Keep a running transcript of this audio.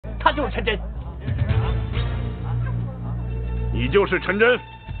他就是陈真。你就是陈真？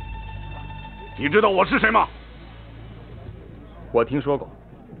你知道我是谁吗？我听说过，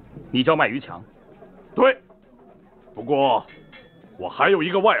你叫麦于强。对，不过我还有一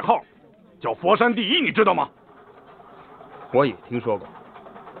个外号，叫佛山第一，你知道吗？我也听说过。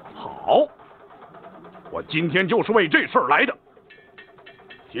好，我今天就是为这事儿来的。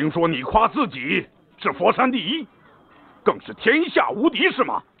听说你夸自己是佛山第一，更是天下无敌，是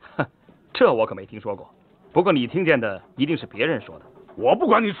吗？哼，这我可没听说过。不过你听见的一定是别人说的。我不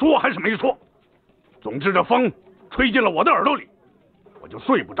管你说还是没说，总之这风吹进了我的耳朵里，我就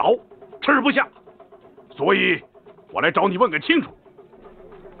睡不着，吃不下，所以我来找你问个清楚。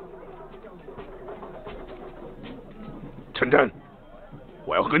陈真，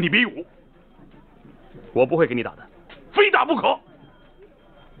我要和你比武。我不会给你打的，非打不可。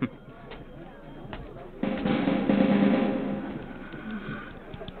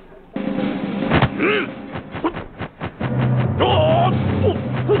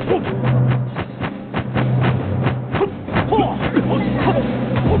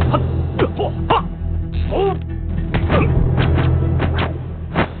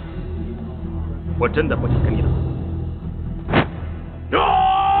我真的不想跟你打。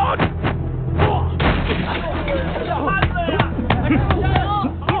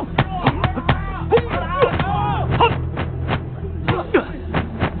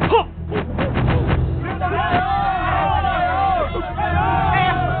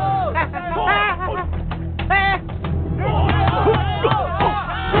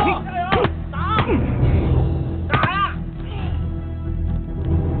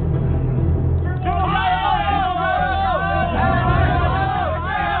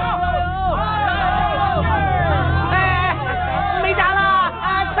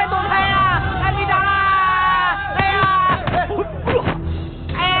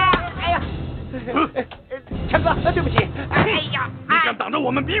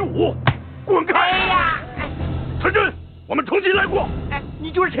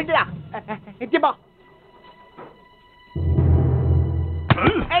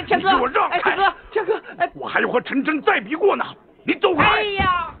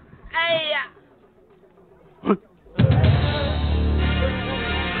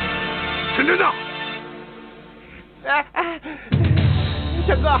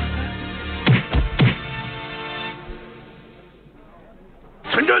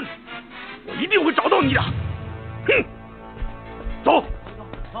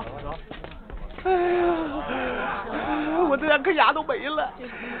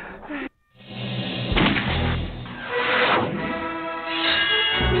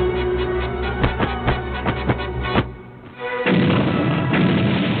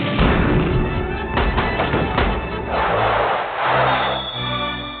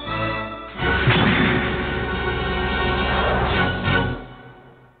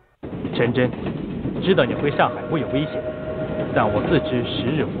陈真，知道你回上海会有危险，但我自知时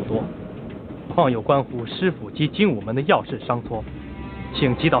日无多，况有关乎师傅及精武门的要事商托，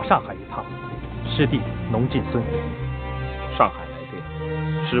请即到上海一趟。师弟农进孙。上海来电，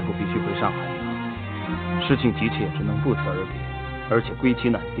师傅必须回上海一趟。事情急切，只能不辞而别，而且归期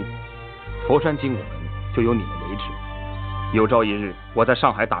难定。佛山精武门就由你们维持。有朝一日，我在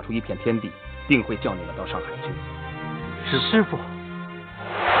上海打出一片天地，定会叫你们到上海去。师傅。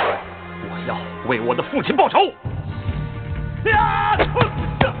我要为我的父亲报仇！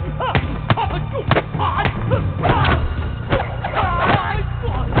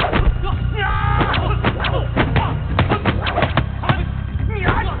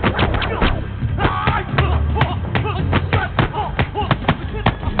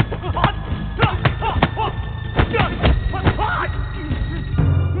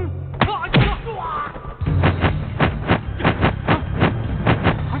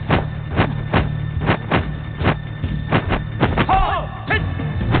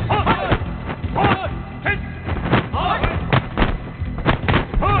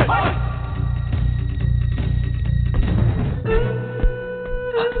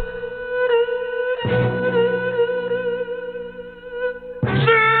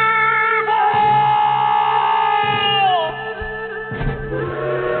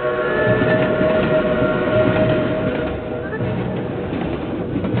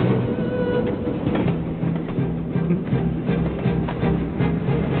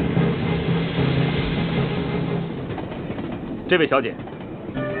这位小姐，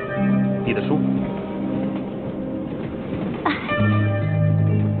你的书。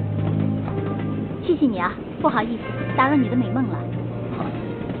谢谢你啊，不好意思，打扰你的美梦了。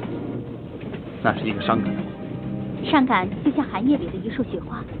那是一个伤感的梦。伤感就像寒夜里的一束雪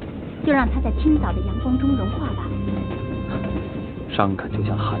花，就让它在清早的阳光中融化吧。伤感就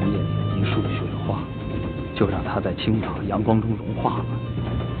像寒夜里的一束雪花，就让它在清早的阳光中融化吧。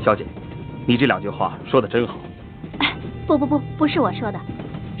小姐，你这2句话说的真好。不是我说的，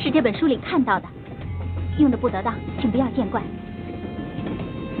是这本书里看到的，用的不得当，请不要见怪。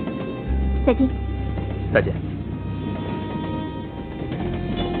再见。再见。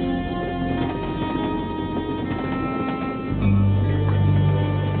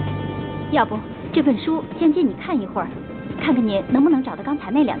要不这本书先借你看一会儿，看看你能不能找到刚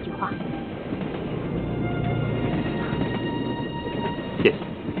才那2句话。谢谢。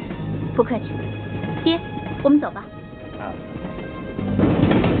不客气。爹，我们走吧。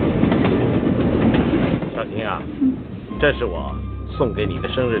小婷啊，这是我送给你的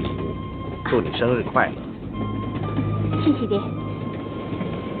生日礼物，祝你生日快乐。谢谢爹。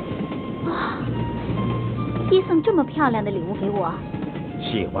爹送这么漂亮的礼物给我，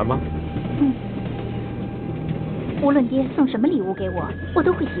喜欢吗？无论爹送什么礼物给我，我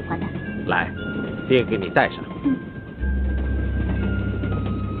都会喜欢的。来，爹给你戴上。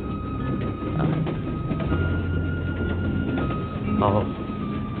哦，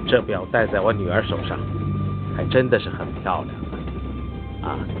这表戴在我女儿手上，还真的是很漂亮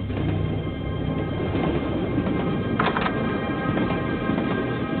啊。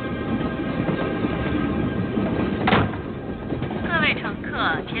各位乘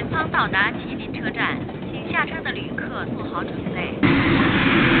客，前方到达麒麟车站，请下车的旅客做好准备。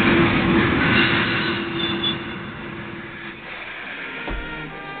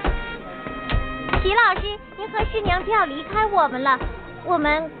齐老师，您和师娘就要离开我们了，我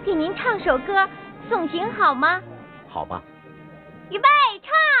们给您唱首歌送行好吗？好吧。预备，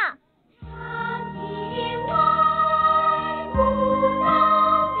唱。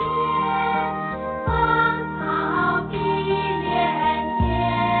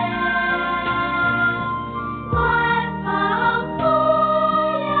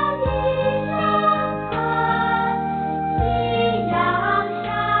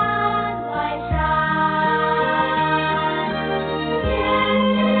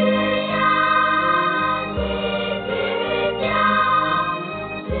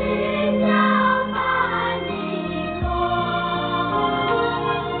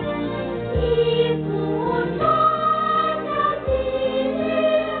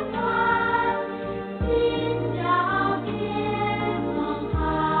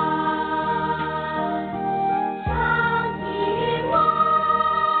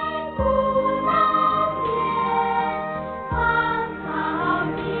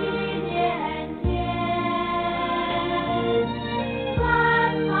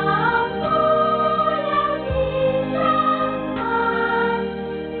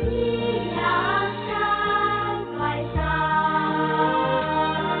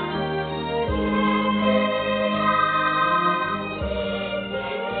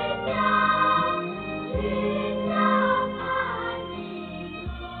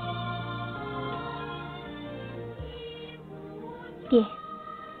爹，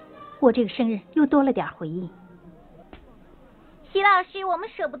我这个生日又多了点回忆。齐老师，我们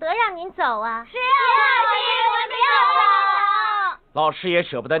舍不得让您走啊！是啊，老师，我们不要走。老师也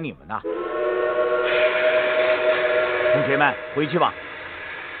舍不得你们呐。同学们，回去吧，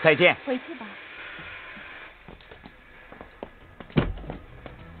再见。回去吧。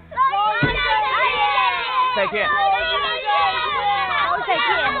再见。再见。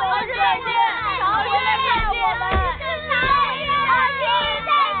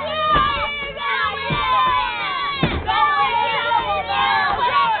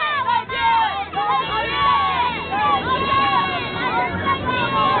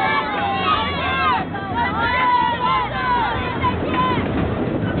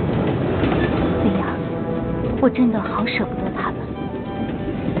我真的好舍不得他们。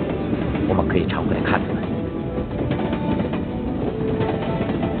我们可以常回来看他们。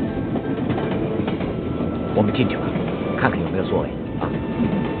我们进去吧，看看有没有座位啊。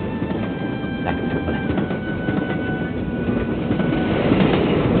来，过来。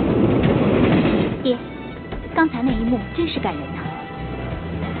爹，刚才那一幕真是感人呐。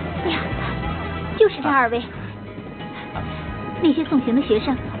哎呀，就是这2位，那些送行的学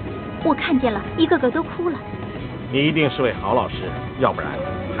生，我看见了，一个个都哭了。你一定是位好老师，要不然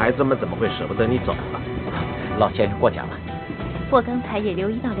孩子们怎么会舍不得你走呢？老先生过奖了。我刚才也留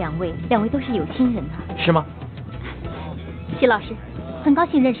意到2位都是有亲人呢。是吗？齐老师，很高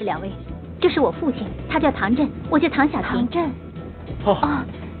兴认识2位，这是我父亲，他叫唐振，我叫唐小婷。唐振。哦。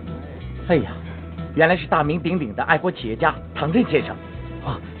哎呀，原来是大名鼎鼎的爱国企业家唐振先生。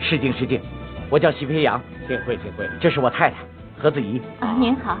啊，失敬失敬。我叫徐培阳。幸会幸会。这是我太太何子怡。啊，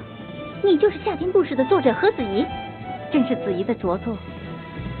您好，你就是《夏天故事》的作者何子怡，真是子怡的着作。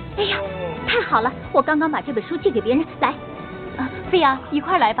哎呀，太好了，我刚刚把这本书寄给别人，来，飞扬一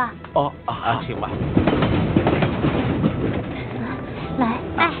块来吧。请吧。来，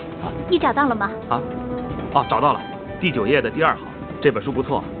哎，你找到了吗？找到了，第9页的第2行，这本书不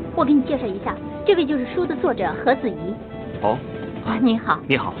错。我给你介绍一下，这位就是书的作者何子怡。哦，您好。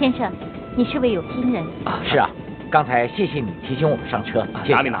你好，先生，你是位有心人。是啊，刚才谢谢你提醒我们上车。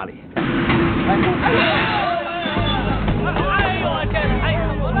哪里哪里。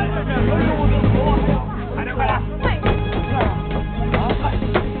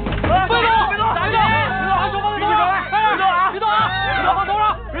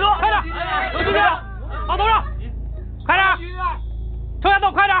放头上，快点！抽下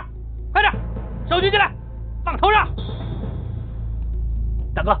洞，快点，快点！手举起来，放头上。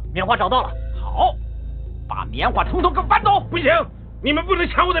大哥，棉花找到了。好，把棉花统统给我搬走！不行，你们不能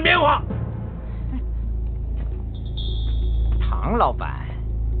抢我的棉花。唐老板，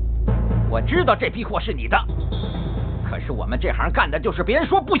我知道这批货是你的，可是我们这行干的就是别人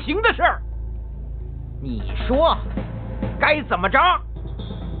说不行的事儿。你说该怎么着？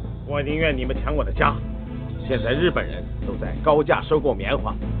我宁愿你们抢我的家。现在日本人都在高价收购棉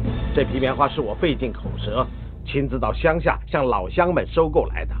花，这批棉花是我费尽口舌，亲自到乡下向老乡们收购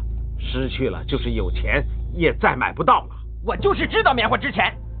来的，失去了就是有钱也再买不到了。我就是知道棉花值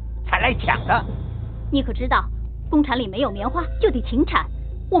钱，才来抢的。你可知道，工厂里没有棉花就得停产，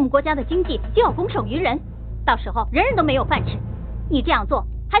我们国家的经济就要拱手于人，到时候人人都没有饭吃。你这样做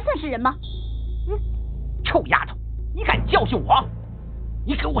还算是人吗？臭丫头，你敢教训我？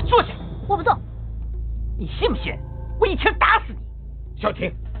你给我坐下！我不坐。你信不信我一枪打死你？小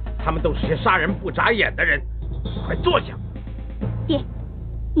婷，他们都是些杀人不眨眼的人，快坐下。爹，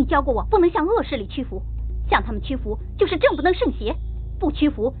你教过我不能向恶势力屈服，向他们屈服就是正不能胜邪，不屈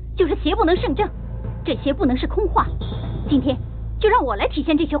服就是邪不能胜正，这些不能是空话。今天就让我来体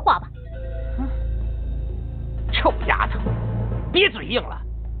现这些话吧。臭丫头，别嘴硬了。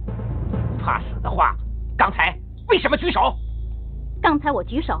怕死的话，刚才为什么举手？刚才我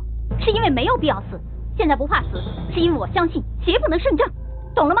举手是因为没有必要死，现在不怕死是因为我相信邪不能胜正，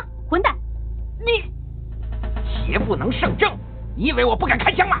懂了吗？混蛋！你邪不能胜正，你以为我不敢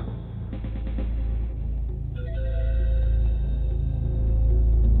开枪吗？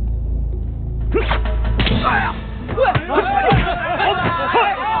哎呀！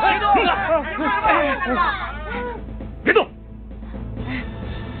别动！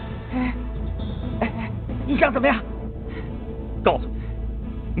你想怎么样？告诉你，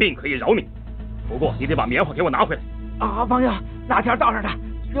命可以饶你，不过你得把棉花给我拿回来。朋友，哪条道上的，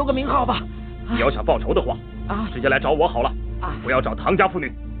留个名号吧。你要想报仇的话，直接来找我好了，不要找唐家妇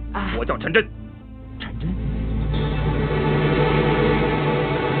女。我叫陈真。陈真。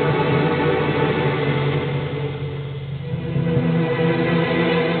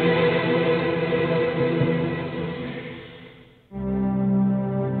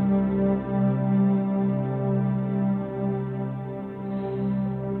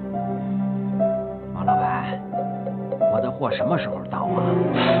什么时候到啊？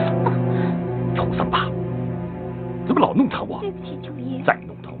畜生吧！怎么老弄疼我？对不起，主爷。再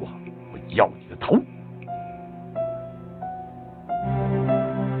弄疼我，我要你的头！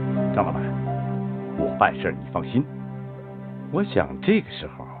张老板，我办事你放心。我想这个时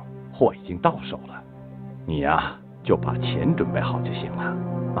候货已经到手了，你呀就把钱准备好就行了。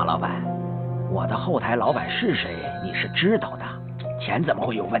马老板，我的后台老板是谁？你是知道的。钱怎么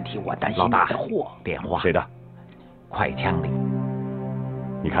会有问题？我担心你的货。电话。谁的？快枪里，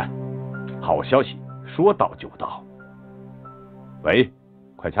你看，好消息说到就到。喂，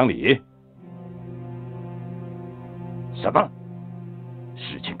快枪里，什么？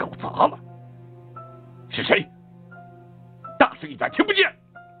事情搞砸了？是谁？大声一点，听不见。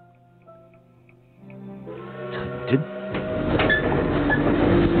陈真，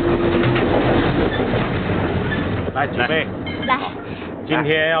来举杯。来。今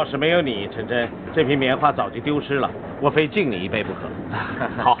天要是没有你，陈真，这瓶棉花早就丢失了。我非敬你一杯不可。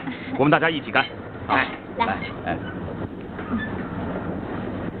好，我们大家一起干。来，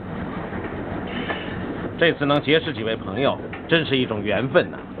这次能结识几位朋友，真是一种缘分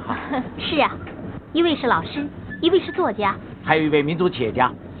呐。是啊，一位是老师，一位是作家，还有一位民族企业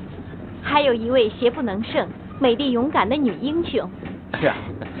家，还有一位邪不能胜、美丽勇敢的女英雄。是啊，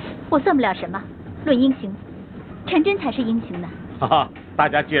我算不了什么，论英雄，陈真才是英雄呢。大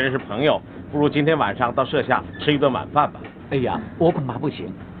家既然是朋友，不如今天晚上到社下吃一顿晚饭吧。哎呀，我恐怕不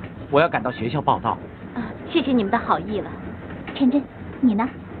行，我要赶到学校报到。谢谢你们的好意了。陈真，你呢？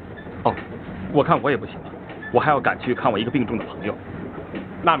我看我也不行了，我还要赶去看我一个病重的朋友。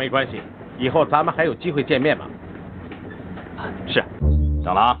那没关系，以后咱们还有机会见面嘛。是，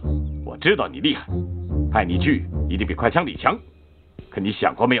长郎，我知道你厉害，派你去一定比快枪李强。可你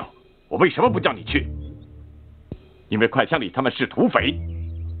想过没有，我为什么不叫你去？因为快枪李他们是土匪，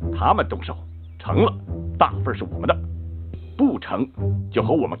他们动手成了，大份是我们的；不成，就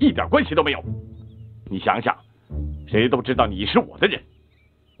和我们一点关系都没有。你想想，谁都知道你是我的人，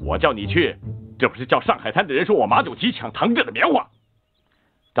我叫你去，这不是叫上海滩的人说我马九旗抢唐镇的棉花？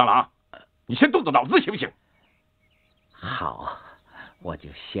张郎，你先动动脑子行不行？好，我就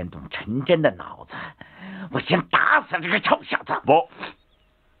先动陈真的脑子，我先打死这个臭小子。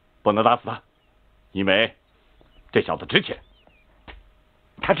不能打死他，因为这小子值钱。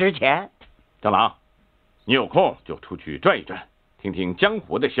他值钱？张郎，你有空就出去转一转，听听江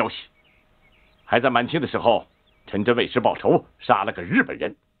湖的消息。还在满清的时候，陈真为师报仇，杀了个日本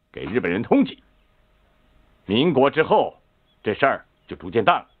人，给日本人通缉。民国之后，这事儿就逐渐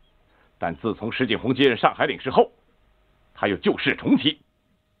淡了。但自从石景洪接任上海领事后，他又旧事重提。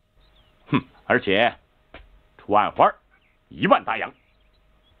而且出案花1万大洋。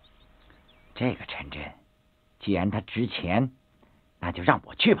这个陈真，既然他值钱，那就让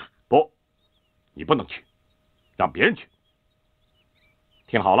我去吧。不，你不能去，让别人去。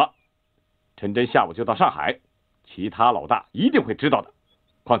听好了，陈真下午就到上海，其他老大一定会知道的。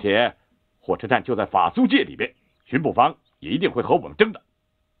况且火车站就在法租界里边，巡捕房也一定会和我们争的。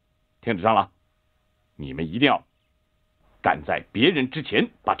听着，张郎，你们一定要赶在别人之前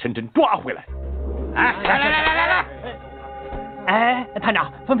把陈真抓回来。来！哎，探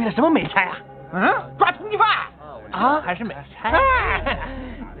长分配了什么美差啊？抓通缉犯啊？还是美差？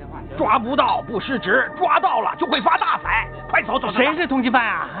抓不到不失职，抓到了就会发大财。快走！谁是通缉犯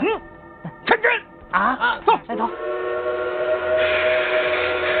啊？陈真啊！走，来走。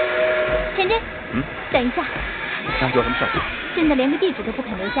陈真，等一下。有什么事？真的连个地址都不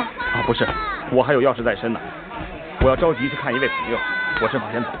肯留下。不是，我还有要事在身呢，我要着急去看一位朋友，我正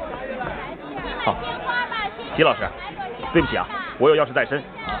好先走。齐老师，对不起啊，我有要事在身，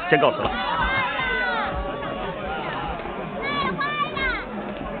先告辞了。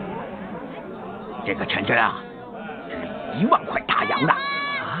这个陈真啊，是1万块大洋的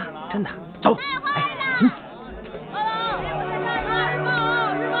啊！真的？走，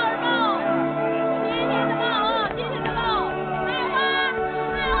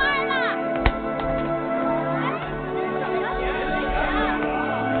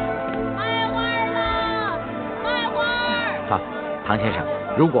唐先生，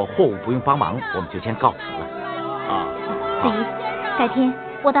如果货物不用帮忙，我们就先告辞了。李，改天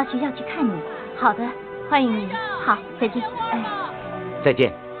我到学校去看你。好的，欢迎你。好，再见。再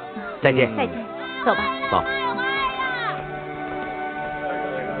见。再见。走吧。走。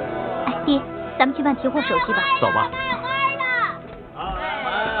爹，咱们去办提货手续吧。走吧。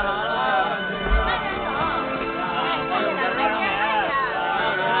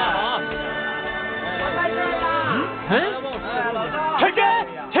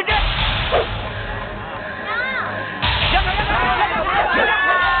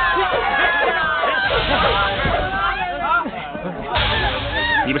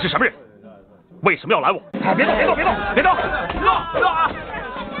你们是什么人？为什么要拦我？别动！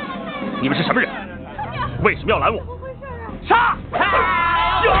你们是什么人？为什么要拦我？杀！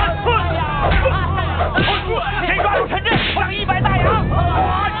谁抓住陈真，赏100大洋！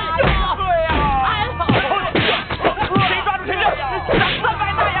谁抓住陈真，赏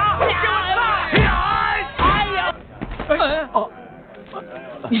300大洋！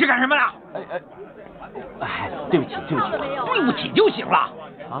你是干什么的？对不起，对不起就行了。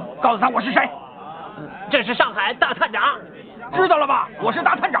告诉他我是谁。这是上海大探长，知道了吧？我是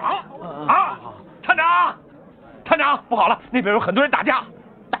大探长。探长，不好了，那边有很多人打架。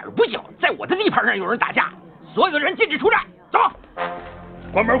胆儿不小，在我的地盘上有人打架，所有的人禁止出战。走，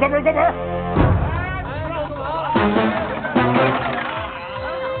关门！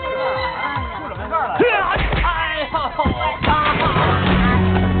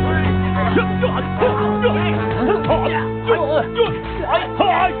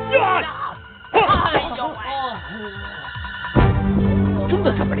真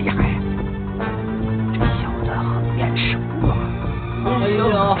的这么厉害？这小子很面熟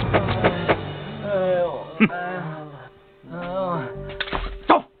啊！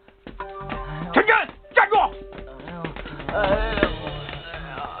走，陈真，站住！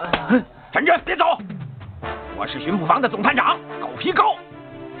陈真，别走！我是巡捕房的总探长高皮高，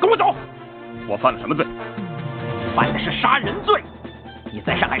跟我走。我犯了什么罪？犯的是杀人罪。你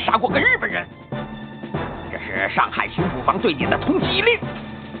在上海杀过个日本人，这是上海巡捕房对你的通缉令。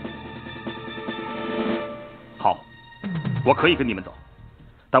我可以跟你们走，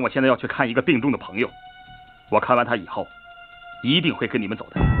但我现在要去看一个病重的朋友。我看完他以后，一定会跟你们走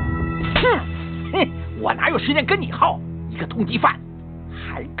的。哼，我哪有时间跟你耗？一个通缉犯，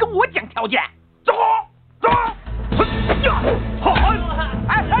还跟我讲条件？走，走！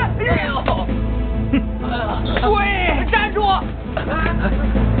喂，站住！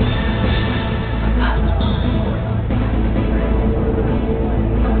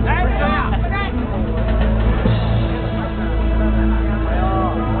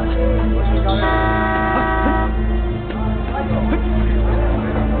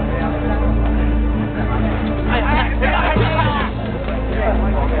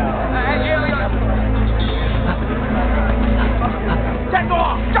站住！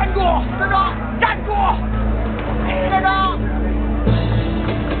站住！站住！站住！站住！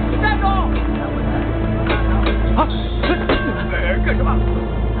站住！啊！干什么？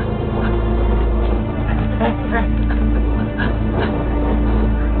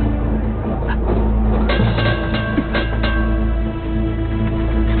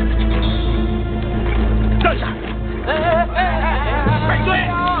站下！背对，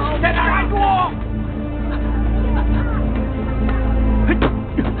在哪儿站住？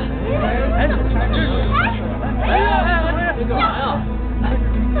怎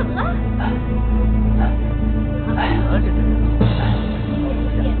么了？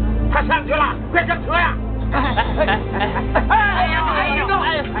他上去了，快上车呀！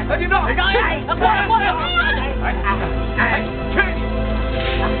听众，让开！过来，过来！去你！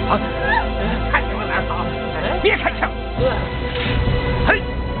看你往哪儿跑！别开枪！嘿！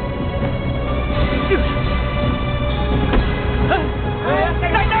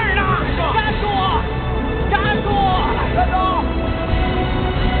在这儿呢！站住！站住！站住！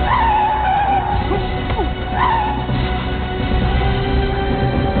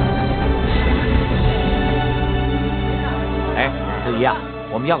哎，子怡啊，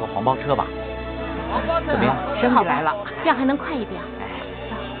我们要个黄包车吧？怎么样？生意来了，这样还能快一点。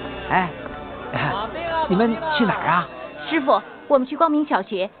哎，你们去哪儿啊？师傅，我们去光明小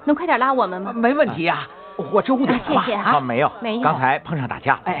学，能快点拉我们吗？没问题呀，火车5点吧。谢谢啊。没有，没有，刚才碰上打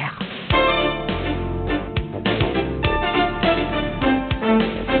架。哎呀。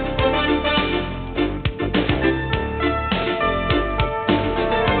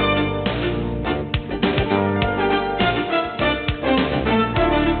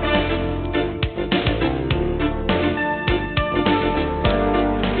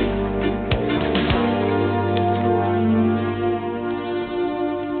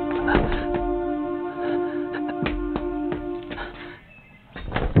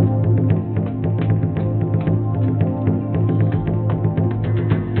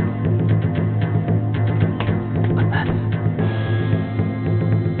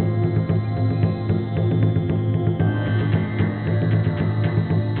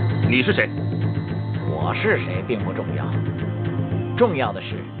你是谁？我是谁并不重要，重要的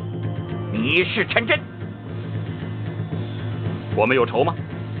是你是陈真。我们有仇吗？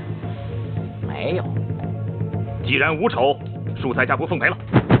没有。既然无仇，恕在家不奉陪了。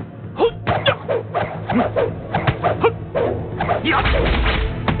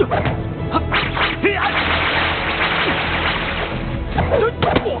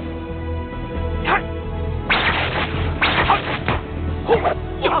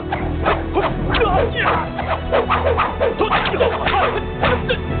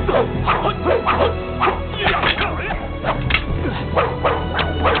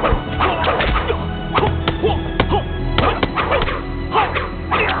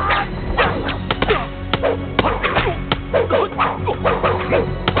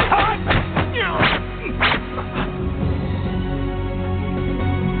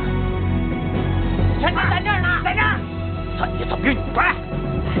陈真在这儿呢，在这儿。算你走运，过来。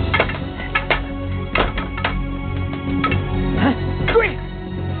追！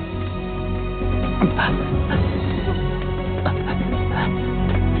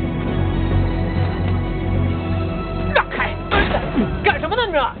让开！干什么呢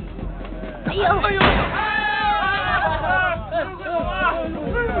你们？哎呦！哎呦！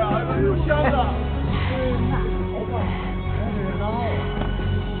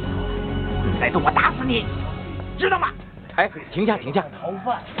再动我打死你，知道吗？哎，停下，停下！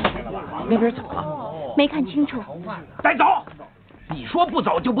那边怎么了？没看清楚。带走！你说不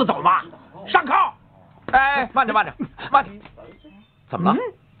走就不走吗？上铐！哎，慢着，慢着，慢着！怎么了？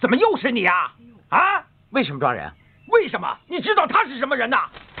怎么又是你啊？啊？为什么抓人？为什么？你知道他是什么人呐？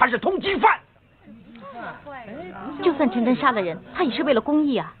他是通缉犯。就算陈真杀了人，他也是为了公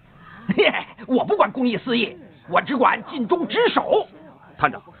义啊。我不管公义私义，我只管尽忠职守。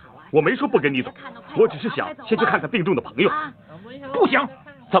探长，我没说不跟你走，我只是想先去看看病重的朋友。不行，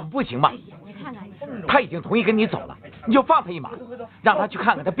怎么不行嘛？他已经同意跟你走了，你就放他一马，让他去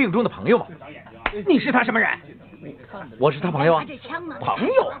看看他病中的朋友嘛。你是他什么人？我是他朋友啊。朋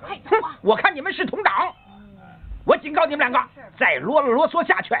友？哼，我看你们是同党。我警告你们两个，再啰嗦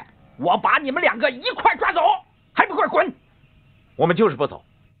下去，我把你们两个一块抓走，还不快滚！我们就是不走。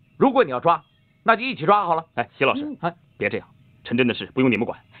如果你要抓，那就一起抓好了。哎，徐老师，别这样，陈真的事不用你们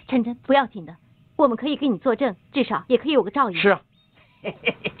管。陈真不要紧的，我们可以给你作证，至少也可以有个照应。是啊。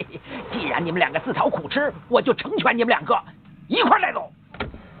既然你们两个自讨苦吃，我就成全你们两个，一块带走。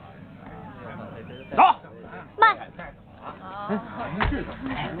走，慢。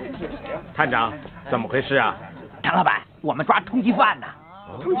探长，怎么回事啊？张老板，我们抓通缉犯呢。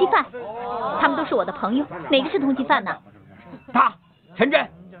通缉犯？他们都是我的朋友，哪个是通缉犯呢？他，陈真，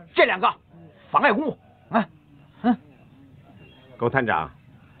这两个妨碍公务。龚探长，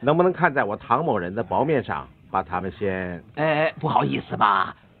能不能看在我唐某人的薄面上，把他们先……不好意思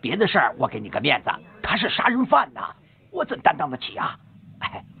嘛，别的事儿我给你个面子，他是杀人犯呐，我怎担当得起啊？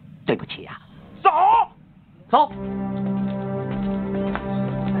哎，对不起呀。走，走。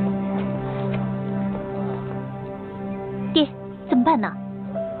爹，怎么办呢？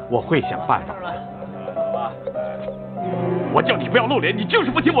我会想办法。我叫你不要露脸，你就是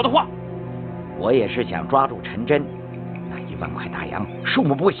不听我的话。我也是想抓住陈真，那1万块大洋数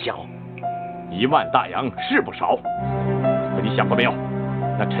目不小。1万大洋是不少，可你想过没有？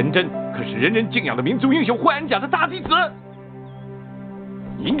那陈真可是人人敬仰的民族英雄惠安甲的大弟子。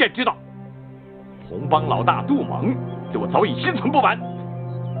你应该知道，红帮老大杜猛对我早已心存不满，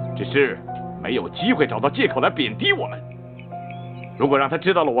只是没有机会找到借口来贬低我们。如果让他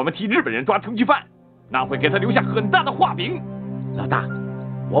知道了我们替日本人抓通缉犯，那会给他留下很大的画饼。老大，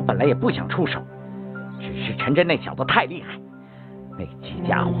我本来也不想出手，只是陈真那小子太厉害，那几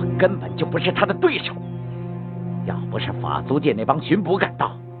家伙根本就不是他的对手。要不是法租界那帮巡捕赶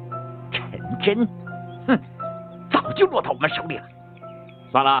到，陈真，早就落到我们手里了。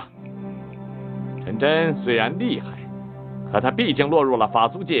算了，陈真虽然厉害，可他毕竟落入了法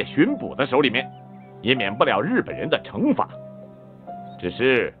租界巡捕的手里面，也免不了日本人的惩罚。只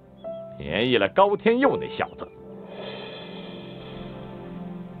是便宜了高天佑那小子。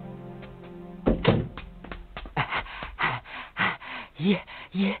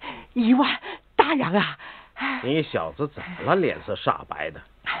1万大洋啊！你小子怎么了？脸色煞白的。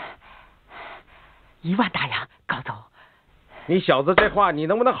1万大洋，高总。你小子这话你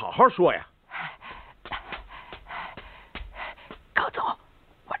能不能好好说呀？高总，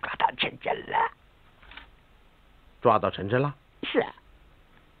我抓到陈真了。抓到陈真了？是啊。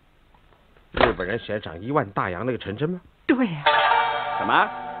日本人悬赏1万大洋那个陈真吗？对呀。什么？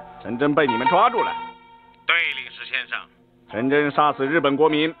陈真被你们抓住了？对，领事先生。陈真杀死日本国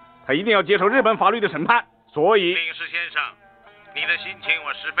民，他一定要接受日本法律的审判。所以，领事先生，你的心情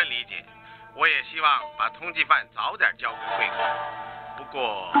我十分理解，我也希望把通缉犯早点交给贵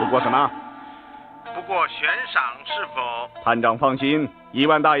国。不过什么？不过悬赏是否？探长放心，1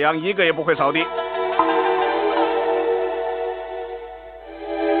万大洋一个也不会少的。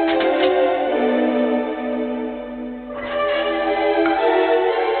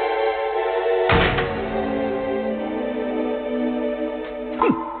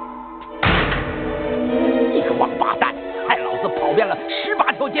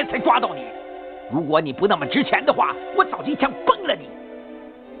18条街才抓到你，如果你不那么值钱的话，我早就一枪崩了你。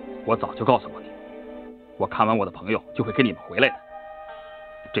我早就告诉过你，我看完我的朋友就会跟你们回来的，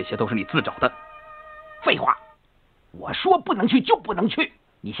这些都是你自找的。废话，我说不能去就不能去，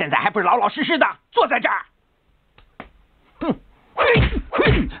你现在还不是老老实实的坐在这儿？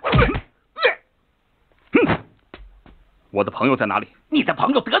我的朋友在哪里？你的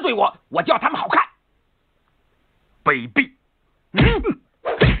朋友得罪我，我就要他们好看。卑鄙！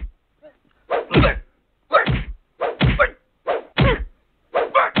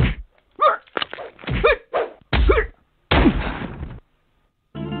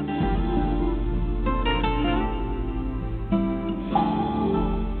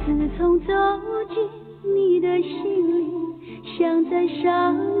自从走进你的心里，像在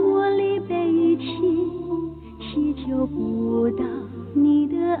沙漠里被遗弃，祈求不到你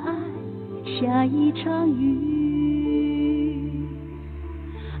的爱，下一场雨。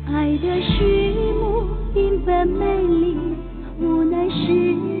爱的序幕缤纷美丽，无奈是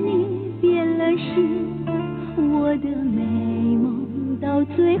你变了心，我的美梦到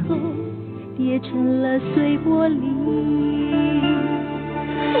最后跌成了碎玻璃。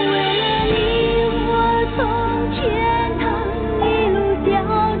为了你，我从天堂一路掉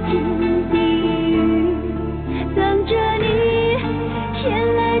进地狱，等着你前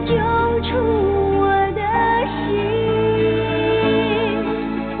来救出我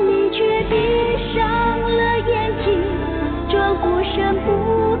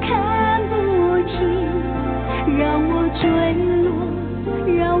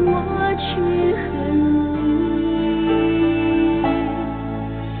让我去恨你。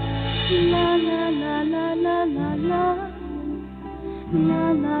啦啦啦啦啦啦啦，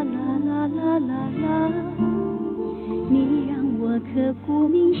啦啦啦啦啦啦啦，你让我刻骨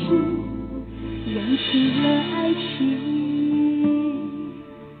铭心，认清了爱情。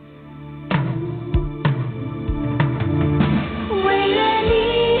为了你，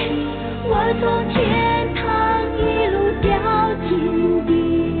我从天堂一路掉进地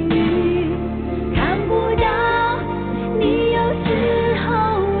狱，看不到你有丝毫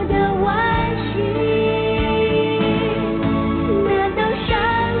的惋惜。难道上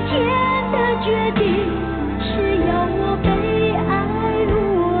天的决定是要我被爱落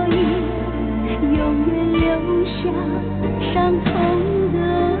英，永远留下伤痛的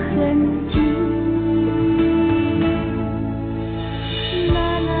痕迹？啦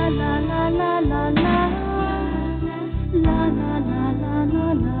啦啦啦啦啦啦，啦啦啦啦啦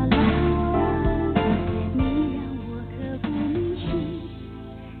啦啦，你让我刻骨铭心，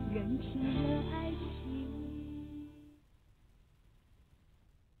认清了爱情。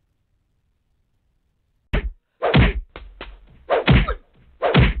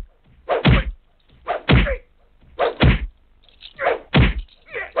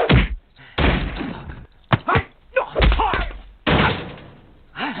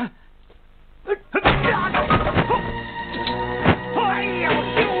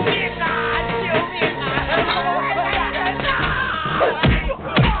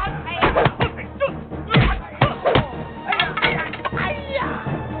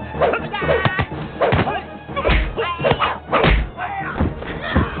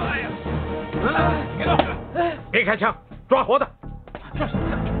别开枪，抓活的！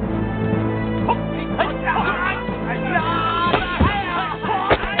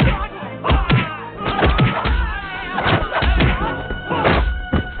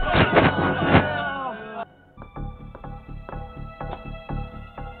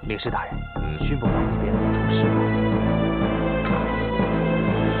领事大人，巡捕房这边出事了。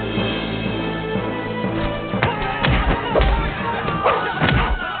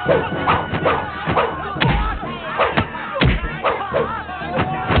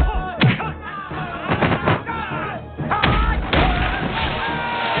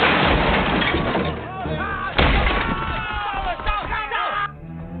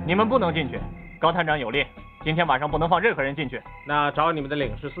你们不能进去，高探长有令，今天晚上不能放任何人进去。那找你们的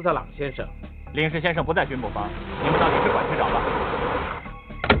领事斯特朗先生。领事先生不在巡捕房，你们到领事馆去找吧。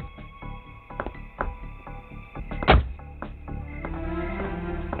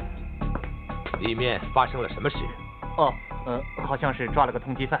里面发生了什么事？哦，好像是抓了个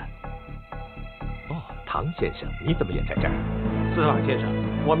通缉犯。哦，唐先生，你怎么也在这儿？斯特朗先生，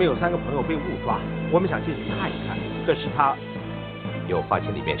我们有3个朋友被误抓，我们想进去看一看。可是他有发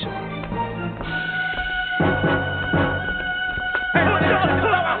现里面什么？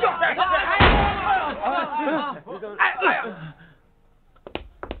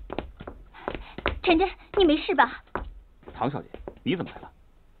晨晨，你没事吧？唐小姐，你怎么来了？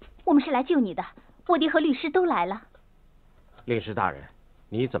我们是来救你的，我爹和律师都来了。领事大人，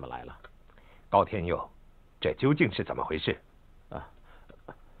你怎么来了？高天佑，这究竟是怎么回事？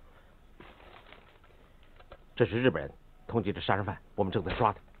这是日本人通缉的杀人犯，我们正在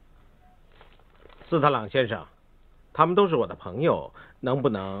抓他。斯特朗先生，他们都是我的朋友，能不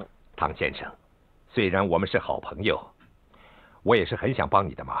能？唐先生，虽然我们是好朋友，我也是很想帮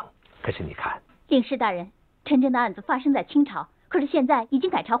你的忙，可是你看。领事大人，陈真的案子发生在清朝，可是现在已经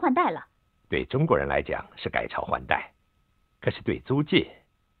改朝换代了。对中国人来讲是改朝换代，可是对租界，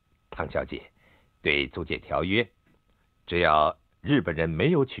唐小姐，对租界条约，只要日本人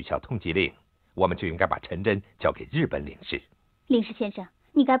没有取消通缉令，我们就应该把陈真交给日本领事。领事先生，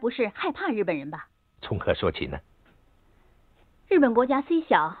你该不是害怕日本人吧？从何说起呢？日本国家虽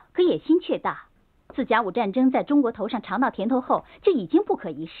小，可野心却大。自甲午战争在中国头上尝到甜头后，就已经不可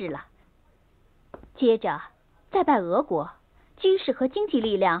一世了。接着再拜俄国，军事和经济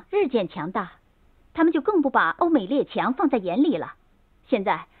力量日渐强大，他们就更不把欧美列强放在眼里了。现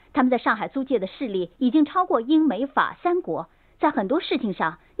在他们在上海租界的势力已经超过英美法3国，在很多事情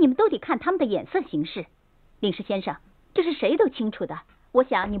上你们都得看他们的眼色行事。领事先生，这是谁都清楚的，我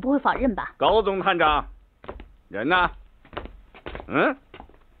想你不会否认吧？高总探长，人呢？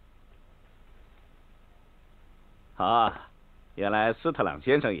啊，原来斯特朗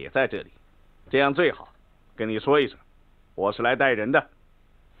先生也在这里，这样最好。跟你说一声，我是来带人的，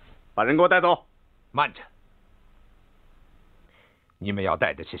把人给我带走。慢着，你们要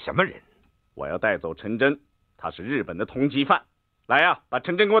带的是什么人？我要带走陈真，他是日本的通缉犯。来呀，把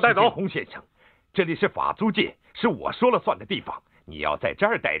陈真给我带走。洪先生，这里是法租界，是我说了算的地方，你要在这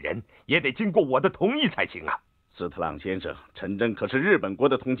儿带人，也得经过我的同意才行啊。斯特朗先生，陈真可是日本国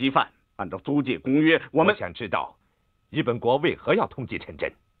的通缉犯，按照租界公约，我想知道，日本国为何要通缉陈真？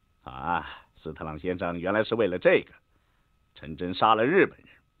啊，斯特朗先生，原来是为了这个。陈真杀了日本人，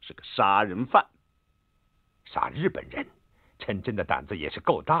是个杀人犯。杀日本人，陈真的胆子也是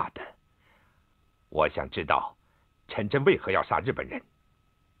够大的。我想知道，陈真为何要杀日本人？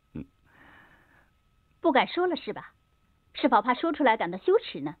不敢说了是吧？是否怕说出来感到羞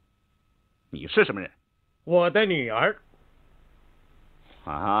耻呢？你是什么人？我的女儿。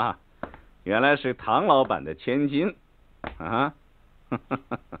啊，原来是唐老板的千金啊！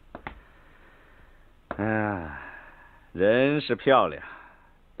人是漂亮，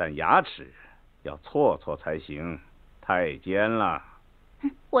但牙齿要错才行，太尖了。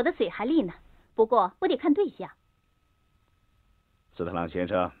我的嘴还利呢，不过我得看对象。斯特朗先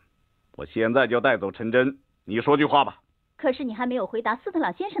生，我现在就带走陈真，你说句话吧。可是你还没有回答斯特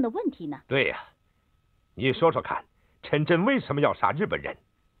朗先生的问题呢。对呀，你说说看，陈真为什么要杀日本人？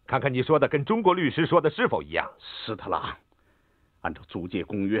看看你说的跟中国律师说的是否一样？斯特朗，按照租界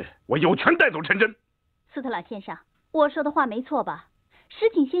公约，我有权带走陈真。斯特朗先生，我说的话没错吧？石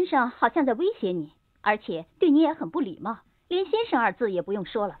井先生好像在威胁你，而且对你也很不礼貌，连先生二字也不用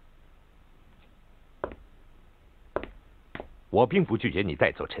说了。我并不拒绝你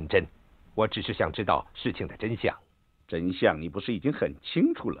带走陈真，我只是想知道事情的真相。真相你不是已经很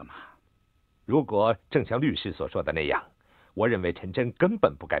清楚了吗？如果正像律师所说的那样，我认为陈真根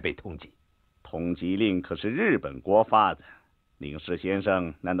本不该被通缉。通缉令可是日本国发的，宁氏先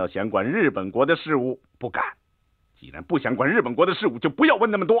生难道想管日本国的事务？不敢。既然不想管日本国的事务，就不要问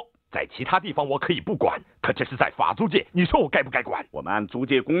那么多。在其他地方我可以不管，可这是在法租界，你说我该不该管？我们按租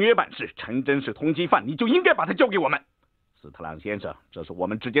界公约办事，陈真是通缉犯，你就应该把他交给我们。斯特朗先生，这是我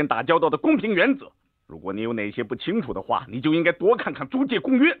们之间打交道的公平原则。如果你有哪些不清楚的话，你就应该多看看租界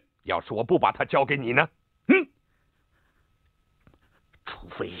公约。要是我不把他交给你呢？除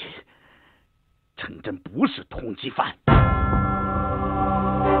非陈真不是通缉犯。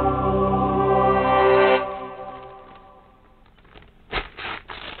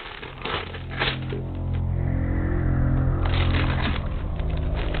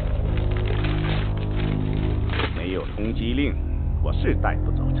没有通缉令，我是带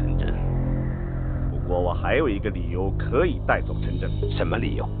不走陈真。不过我还有一个理由可以带走陈真。什么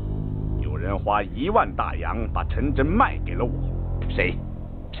理由？有人花1万大洋把陈真卖给了我。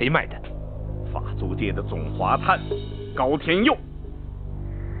谁卖的？法租界的总华探高天佑。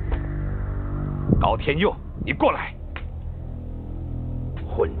高天佑，你过来！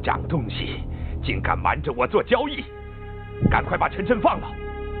混账东西，竟敢瞒着我做交易！赶快把陈真放了，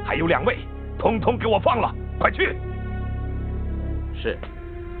还有2位，统统给我放了！快去！是。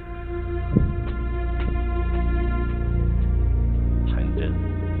陈真，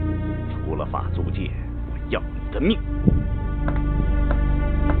除了法租界，我要你的命！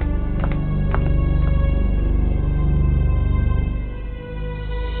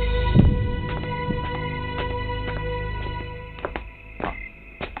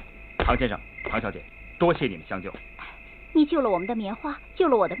唐先生，唐小姐，多谢你们相救。你救了我们的棉花，救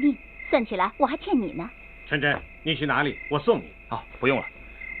了我的命，算起来我还欠你呢。陈真，你去哪里？我送你。不用了，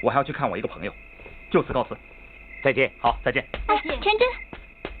我还要去看我一个朋友。就此告辞。再见。好，再见。哎，陈真，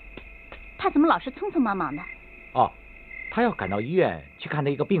他怎么老是匆匆忙忙的？他要赶到医院去看他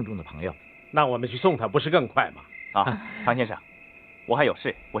一个病重的朋友。那我们去送他不是更快吗？唐先生，我还有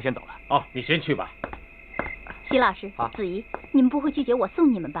事，我先走了。你先去吧。徐老师，子怡，你们不会拒绝我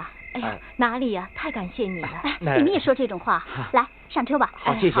送你们吧？哎呀，哪里呀，太感谢你了。你们也说这种话，来上车吧。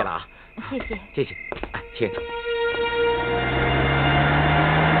好，谢谢了啊。谢谢。谢谢。请。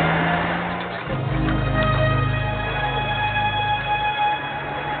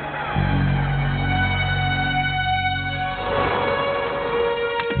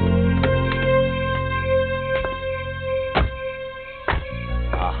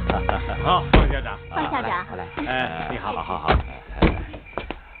方校长。方校长。你好。好。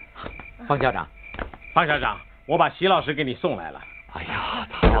方校长。方校长，我把席老师给你送来了。哎呀，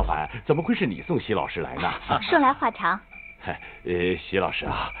唐老板，怎么会是你送席老师来呢？说来话长。席老师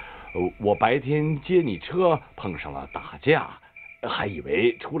啊，我白天接你车碰上了打架，还以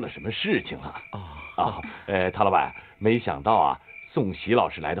为出了什么事情了。唐老板，没想到啊，送席老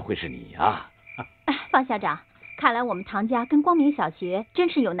师来的会是你啊。方校长，看来我们唐家跟光明小学真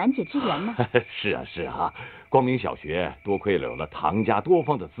是有难解之缘呢。是啊，光明小学多亏了有了唐家多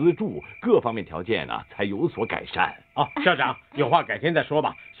方的资助，各方面条件呢才有所改善。校长，有话改天再说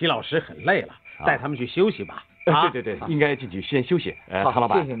吧。席老师很累了，带他们去休息吧。对，应该进去先休息。唐老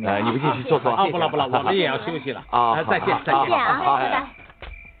板，谢谢你你们进去坐坐。不了，我们也要休息了。再见啊，拜拜。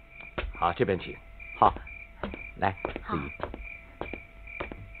好，这边请。好，来，子怡。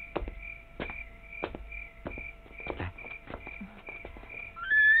来。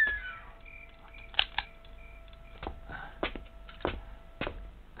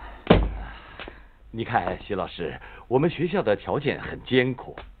你看，徐老师，我们学校的条件很艰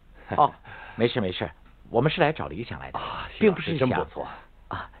苦。哦，没事，我们是来找理想来的，并不是真不错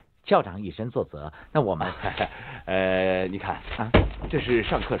啊。校长以身作则，那我们你看啊，这是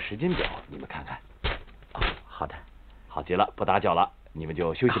上课时间表，你们看看。好的，好极了，不打搅了，你们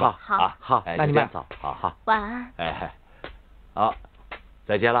就休息吧。好，那你们走，好，晚安。好，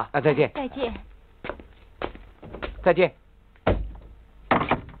再见了。再见。再见。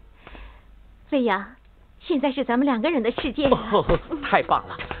飞扬，现在是咱们2个人的世界呀！太棒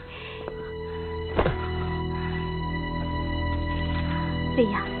了。飞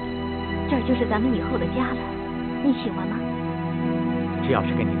扬，这儿就是咱们以后的家了，你喜欢吗？只要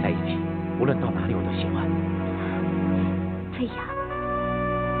是跟你在一起，无论到哪里我都喜欢。飞扬，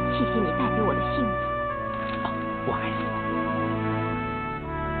谢谢你带给我的幸福。不好意思，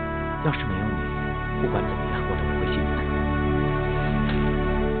要是没有你，不管怎么样，我都不会幸福。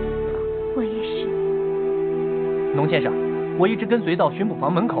我也是。农先生，我一直跟随到巡捕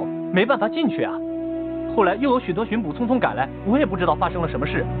房门口，没办法进去啊。后来又有许多巡捕匆匆赶来，我也不知道发生了什么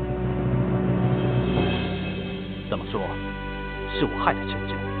事。怎么说，是我害的陈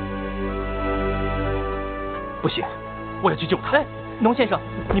真。不行，我要去救他。农先生，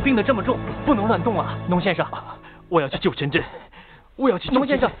你病得这么重，不能乱动啊！农先生，我要去救陈真，我要去救。农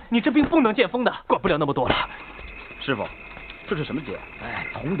先生，你这病不能见风的，管不了那么多了。师傅，这是什么劫？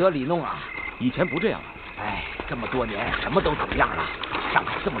同得里弄啊！以前不这样啊。这么多年什么都走样了。上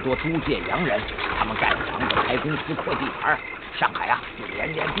海这么多租界洋人，他们盖房子、开公司、扩地盘，上海啊就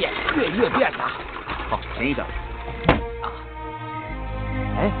年年变，月变呐。好，停一下。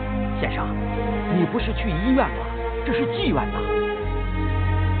先生，你不是去医院吗？这是妓院呐。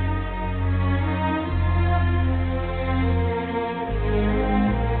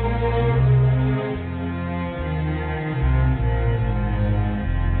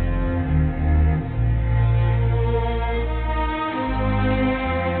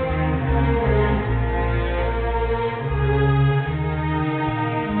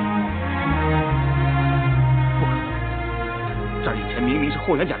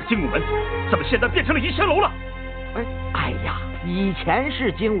霍元甲的精武门，怎么现在变成了怡乾楼了？哎呀，以前是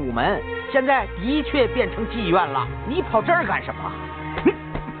精武门，现在的确变成妓院了。你跑这儿干什么？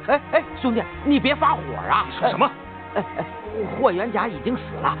兄弟，你别发火啊！你说什么？霍元甲已经死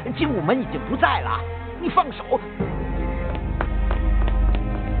了，精武门已经不在了，你放手！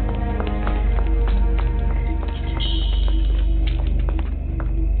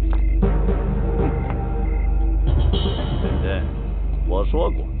我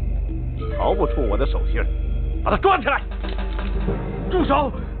说过，你逃不出我的手心，把他抓起来！住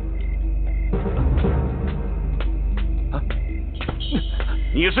手！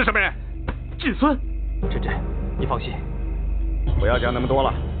你是什么人？至尊。陈真，你放心，不要讲那么多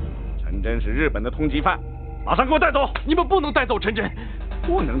了。陈真是日本的通缉犯，马上给我带走！你们不能带走陈真，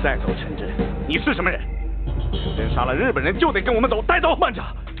不能带走陈真。你是什么人？陈真杀了日本人就得跟我们走，带走！慢着。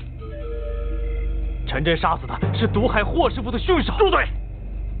陈真杀死的是毒害霍师傅的凶手。住嘴！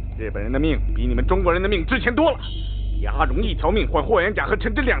日本人的命比你们中国人的命值钱多了。以阿荣1条命换霍元甲和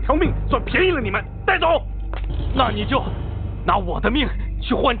陈真2条命，算便宜了你们。带走！那你就拿我的命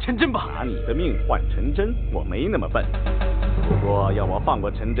去换陈真吧。拿你的命换陈真，我没那么笨。不过要我放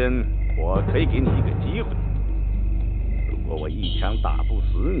过陈真，我可以给你一个机会。如果我一枪打不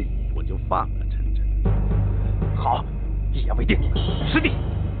死你，我就放了陈真。好，一言为定。师弟。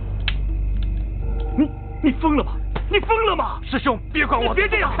你疯了吗？你疯了吗？师兄，别管我！别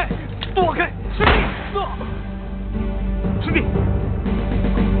这样！躲开！师弟！师弟！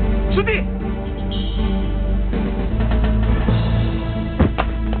师弟！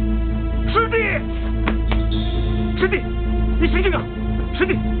师弟！师弟！你醒醒啊！师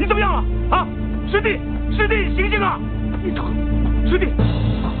弟，你怎么样了？啊！师弟！师弟，醒醒啊！你走！师弟！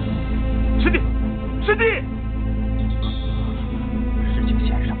师弟！师弟！师姐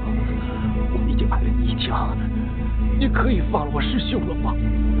先生。已经挨了1枪，你可以放了我师兄了吗？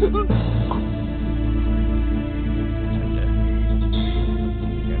陈真，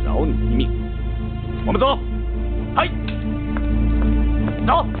先饶你一命。我们走。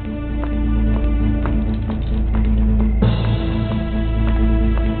走。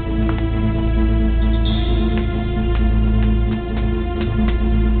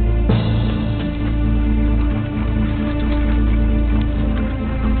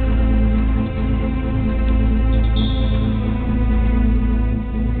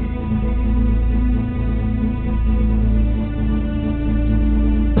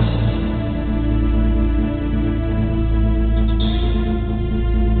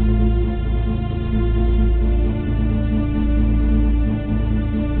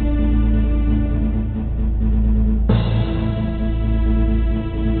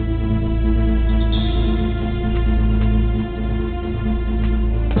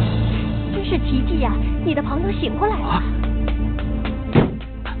你的朋友醒过来了。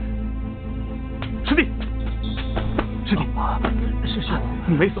师弟，师弟，师兄，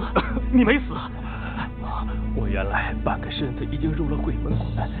你没死，你没死。我原来半个身子已经入了鬼门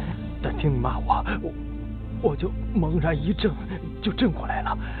关，但听你骂我就猛然一怔，就怔过来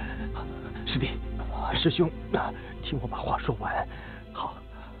了。师弟，师兄，听我把话说完。好。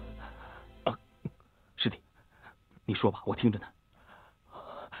师弟，你说吧，我听着呢。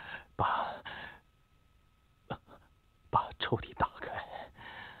把抽屉打开。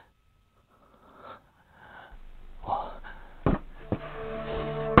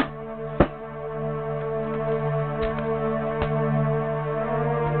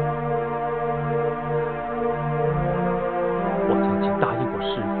我曾经答应过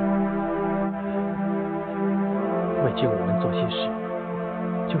师傅，为精武门做些事，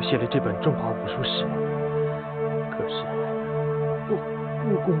就写了这本中华武术史。可是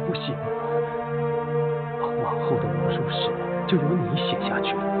武功不行，往后的武术史就由你写下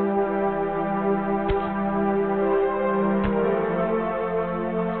去了。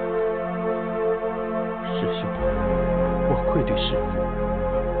师兄，我愧对师父，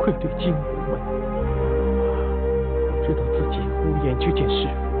愧对精武门，知道自己无颜去见师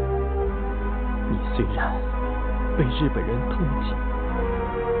父。你虽然被日本人通缉，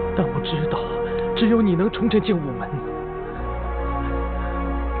但我知道只有你能重振精武门。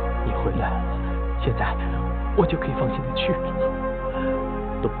你回来了，现在我就可以放心的去了。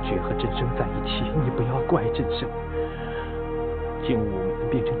董爵和振生在一起，你不要怪振生。精武门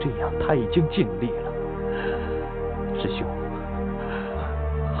变成这样，他已经尽力了。师兄，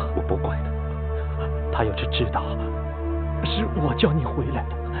我不怪他，他要是知道是我叫你回来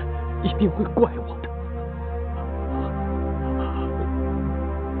的，一定会怪我的。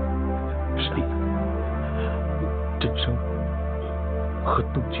师弟，振生和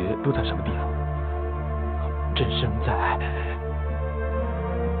董爵都在什么地方？振生在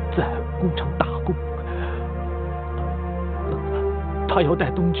工厂打工，他要带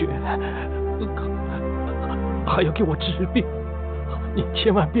董爵，还要给我治病，你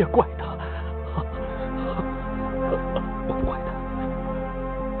千万别怪他。我不怪他，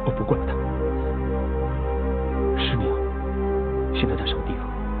我不怪他。师娘现在在什么地方？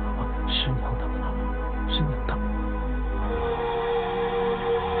师娘他们，师娘他们。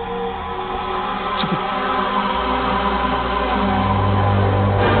师弟。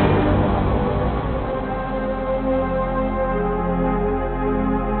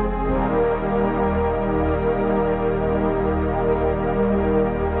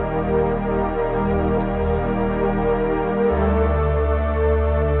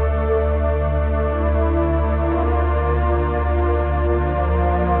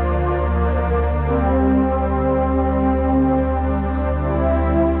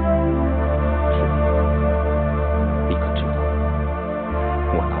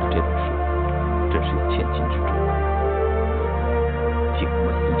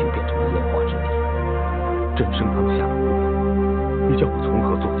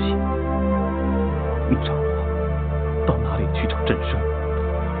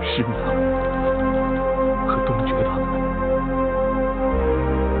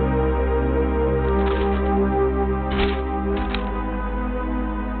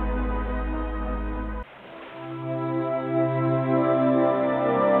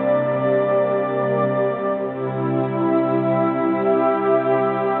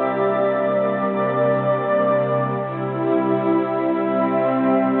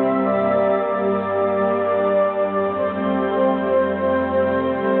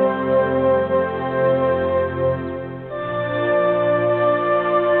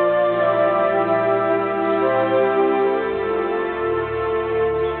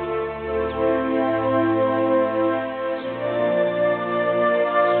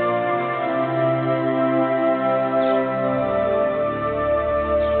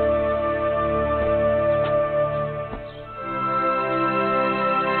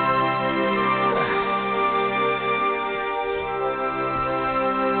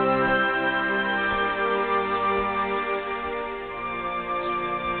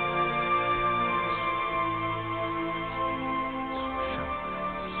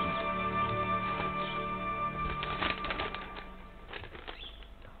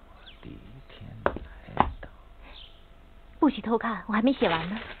不许偷看，我还没写完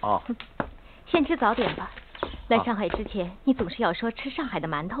呢。哦，先吃早点吧。来上海之前，你总是要说吃上海的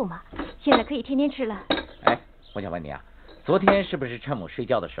馒头嘛，现在可以天天吃了。哎，我想问你啊，昨天是不是趁我睡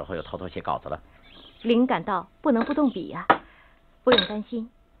觉的时候又偷偷写稿子了？灵感到，不能不动笔呀。不用担心，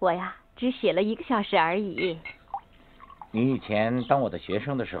我呀只写了1个小时而已。你以前当我的学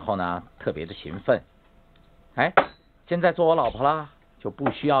生的时候呢，特别的勤奋，哎，现在做我老婆了，就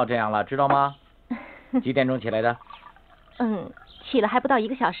不需要这样了，知道吗？几点钟起来的？起了还不到1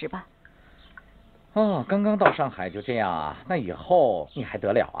个小时吧。哦，刚刚到上海就这样啊？那以后你还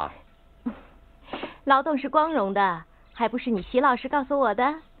得了啊？劳动是光荣的，还不是你徐老师告诉我的。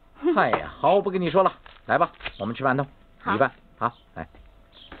哎呀，好，我不跟你说了，来吧，我们吃饭头。好。米饭，好，来，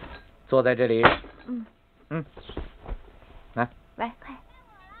坐在这里。来，快。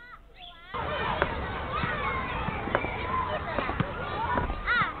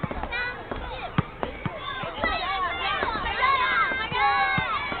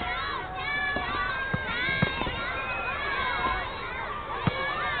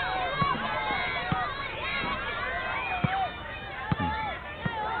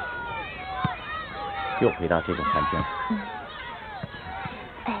又回到这种环境了。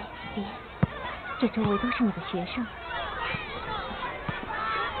哎，别，这周围都是你的学生。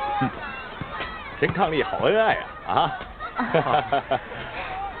陈伉俪好恩爱啊！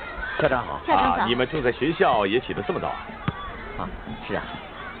校长好。校长早。你们住在学校也起得这么早啊？是啊，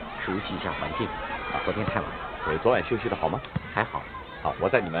熟悉一下环境。昨天太晚了。昨晚休息的好吗？还好。好，我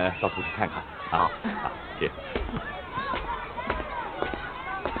带你们到处去看看。好，谢谢。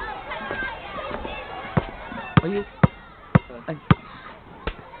哎呦，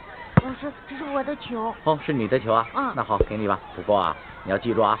老师，这是我的球。哦，是你的球啊？那好，给你吧。不过啊，你要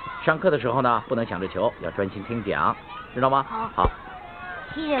记住啊，上课的时候呢，不能想着球，要专心听讲，知道吗？好。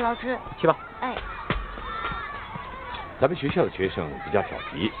谢谢老师。去吧。哎。咱们学校的学生比较调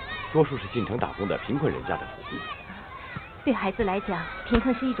皮，多数是进城打工的贫困人家的子弟。对孩子来讲，贫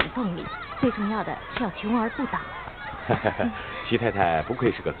困是一种动力，最重要的是要穷而不倒。齐太太不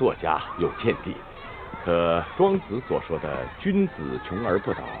愧是个作家，有见地。可庄子所说的“君子穷而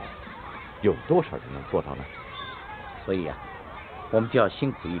不倒”，有多少人能做到呢？所以啊，我们就要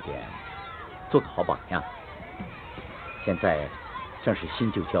辛苦一点，做个好榜样。现在正是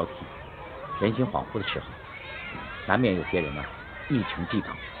新旧交替、人心恍惚的时候，难免有些人呢一穷即倒。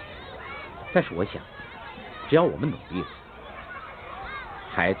但是我想，只要我们努力，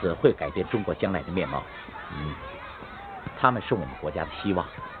孩子会改变中国将来的面貌。他们是我们国家的希望。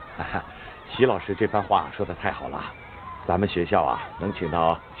齐老师这番话说得太好了，咱们学校啊能请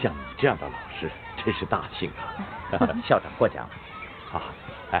到像你这样的老师，真是大幸啊！校长过奖了。好，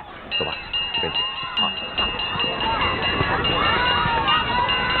哎，走吧，这边请。好。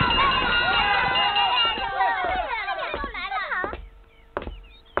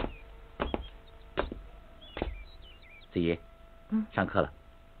子怡，上课了，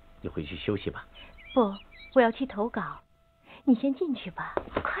你回去休息吧。不，我要去投稿，你先进去吧，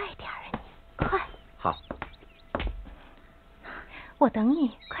快点啊你。快！好，我等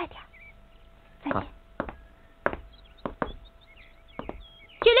你，快点！再见。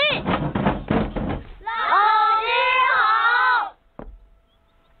起立！老师好。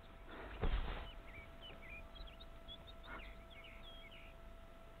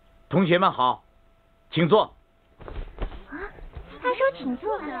同学们好，请坐。他说请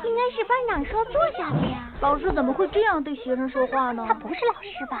坐，应该是班长说坐下的呀。老师怎么会这样对学生说话呢？他不是老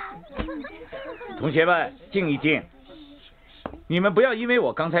师吧？同学们，静一静。你们不要因为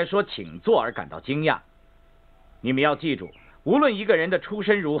我刚才说请坐而感到惊讶。你们要记住，无论一个人的出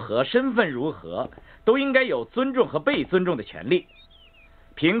身如何，身份如何，都应该有尊重和被尊重的权利。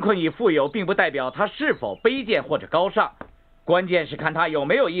贫困与富有并不代表他是否卑贱或者高尚，关键是看他有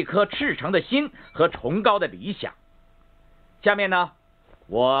没有一颗赤诚的心和崇高的理想。下面呢，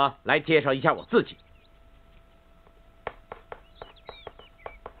我来介绍一下我自己。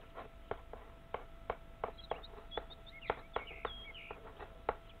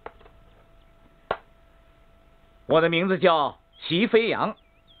我的名字叫齐飞扬。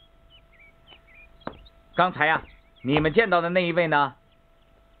刚才啊，你们见到的那一位呢，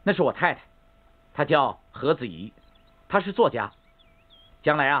那是我太太，她叫何子怡，她是作家。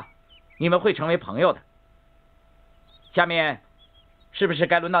将来啊，你们会成为朋友的。下面是不是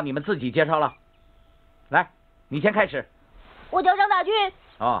该轮到你们自己介绍了？来，你先开始。我叫张大军。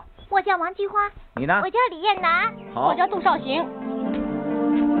哦。我叫王菊花。你呢？我叫李艳楠。好。我叫杜少行。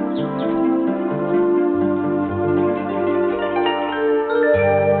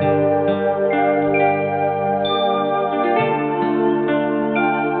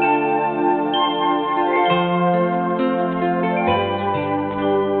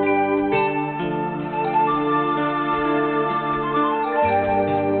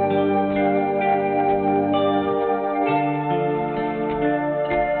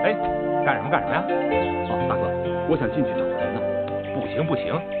我想进去找人呢。不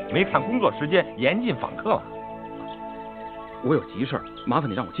行，没看工作时间，严禁访客了。我有急事，麻烦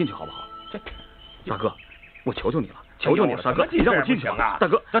你让我进去好不好？大哥，我求求你了，求求你了，大哥，你让我进去吧，大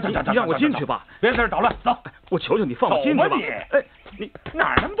哥，你让我进去吧，别在这捣乱，走，我求求你放我进去吧。哎，你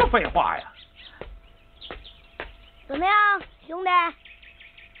哪那么多废话呀？怎么样，兄弟？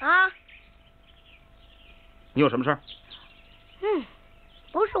啊？你有什么事儿？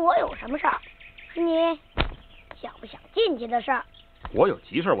不是我有什么事儿，是你想不想进去的事儿。我有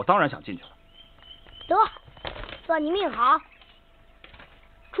急事，我当然想进去了。得，算你命好。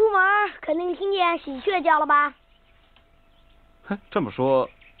出门肯定听见喜鹊叫了吧？哼，这么说，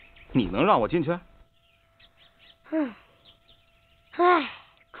你能让我进去？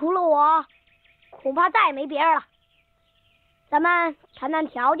除了我，恐怕再也没别人了。咱们谈谈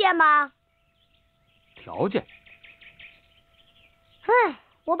条件吧。条件？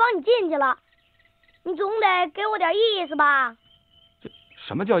我帮你进去了，你总得给我点意思吧？这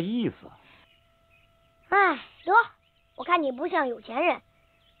什么叫意思？得，我看你不像有钱人，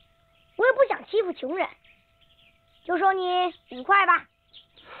我也不想欺负穷人，就收你5块吧。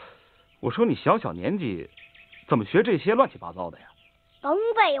我说你小小年纪，怎么学这些乱七八糟的呀？甭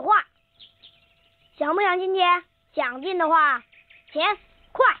废话，想不想进去？想进的话，钱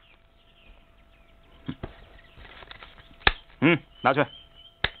快。拿去。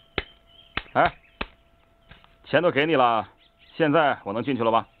哎，钱都给你了，现在我能进去了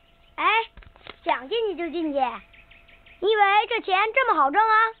吧？哎，想进去就进去，你以为这钱这么好挣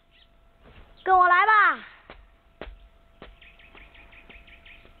啊？跟我来吧。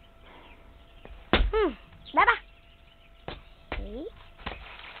来吧。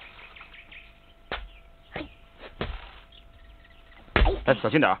哎，小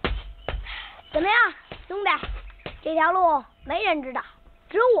心点。怎么样，兄弟？这条路没人知道，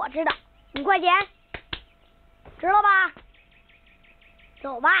只有我知道。5块钱，知道吧？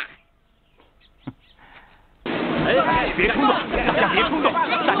走吧。哎，别冲动，大家别冲动，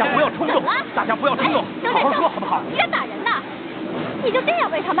大家不要冲动，大家不要冲动，好好说好不好？你敢打人呐？你就这样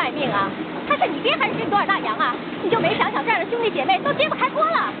为他卖命啊？他是你爹还是你多尔大洋啊？你就没想想这样的兄弟姐妹都揭不开锅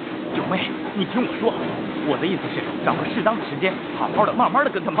了？九妹，你听我说，我的意思是找个适当的时间，好好的、慢慢的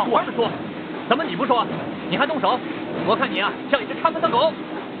跟他们说。怎么你不说？你还动手？我看你啊，像一只看门的狗。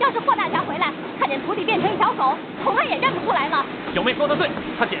要是霍大侠回来，看见徒弟变成一条狗，恐怕也认不出来呢。九妹说的对，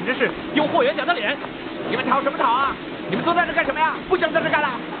他简直是用霍元甲的脸。你们吵什么吵啊？你们坐在这干什么呀？不想在这干了？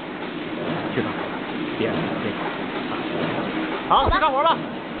去干活，别别好，去干活吧，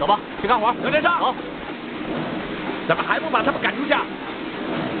走吧，去干活。刘连胜，好。怎么还不把他们赶出去？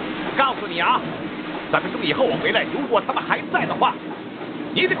告诉你啊，3分钟以后我回来，如果他们还在的话，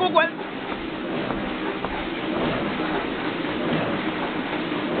你得给我滚！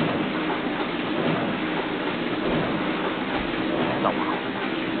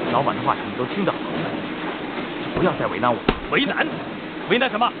老板的话你们都听到了，就不要再为难我。为难？为难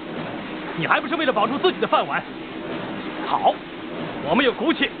什么？你还不是为了保住自己的饭碗？好，我们有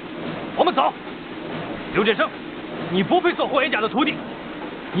骨气，我们走。刘振生，你不配做霍元甲的徒弟，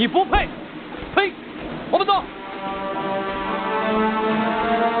你不配！呸！我们走。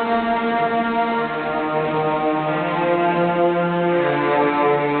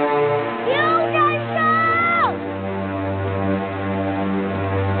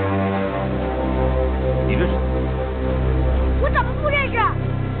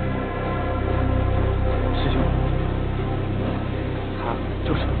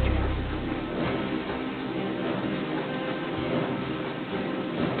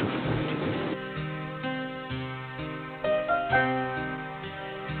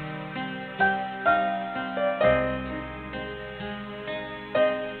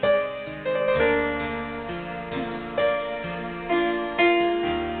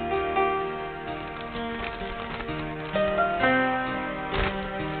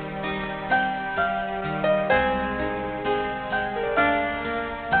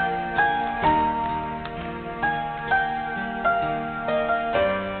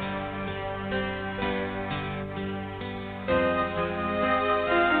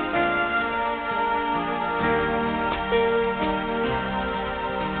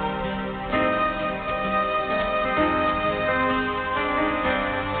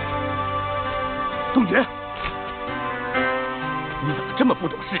同学，你怎么这么不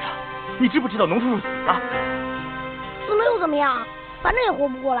懂事啊？你知不知道农叔叔死了？死了又怎么样？反正也活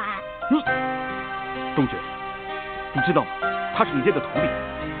不过来。东爵，你知道吗？他是你爹的徒弟，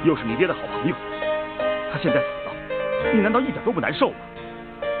又是你爹的好朋友。他现在死了，你难道一点都不难受吗？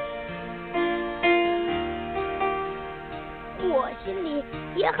我心里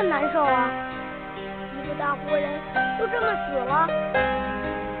也很难受啊！一个大活人就这么死了，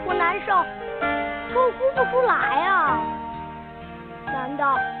我难受。可我哭不出来啊！难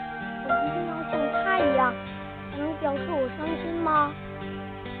道我一定要像他一样能表示我伤心吗？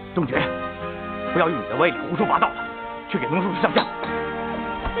东爵，不要用你的威力胡说八道了，去给农术师上架。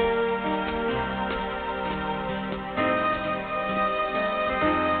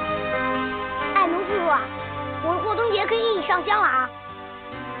哎，农叔叔啊，我霍东杰可以给你上香了啊！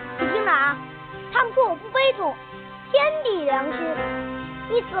你听着啊，他们说我不悲痛，天地良心，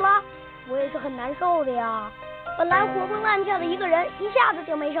你死了，我也是很难受的呀。本来活蹦乱跳的一个人，一下子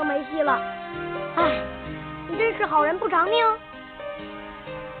就没声没息了。哎，你真是好人不长命。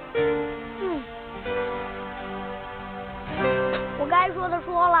我该说的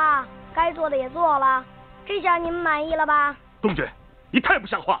说了，该做的也做了，这下你们满意了吧？东爵，你太不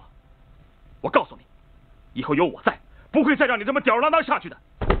像话了！我告诉你，以后有我在，不会再让你这么吊儿郎当下去的。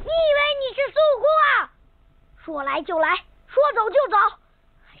你以为你是孙悟空啊？说来就来，说走就走，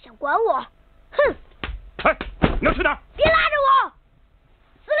还想管我？哼！哎，你要去哪儿？别拉着我，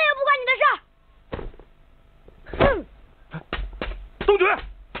死了也不关你的事。哼！东爵，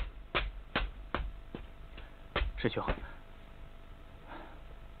师兄，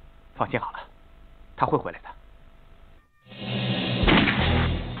放心好了，他会回来的。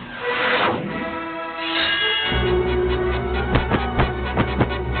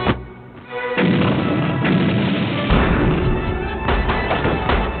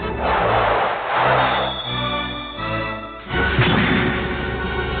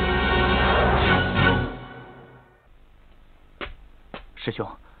师兄，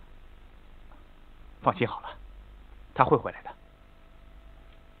放心好了，他会回来的。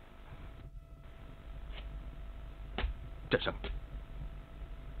振生，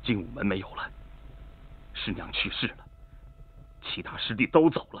精武门没有了，师娘去世了，其他师弟都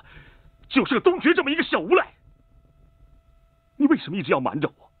走了，就剩东爵这么一个小无赖。你为什么一直要瞒着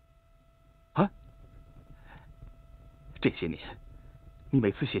我？啊？这些年，你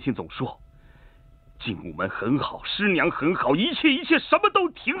每次写信总说精武门很好，师娘很好，一切什么都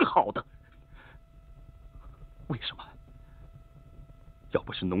挺好的。为什么？要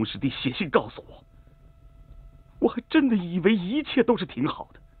不是农师弟写信告诉我，我还真的以为一切都是挺好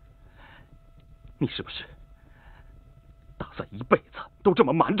的。你是不是打算一辈子都这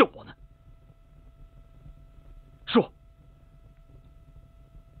么瞒着我呢？说。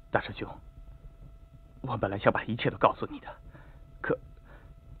大师兄，我本来想把一切都告诉你的，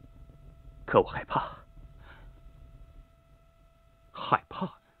可我害怕。害怕？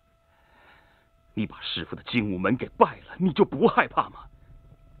你把师父的精武门给败了，你就不害怕吗？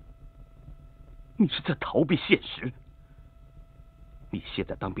你是在逃避现实。你现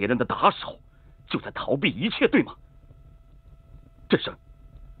在当别人的打手，就在逃避一切，对吗？振生，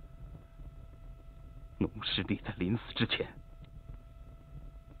农师弟在临死之前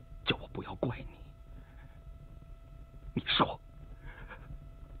叫我不要怪你。你说，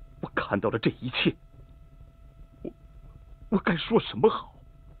我看到了这一切，我该说什么好？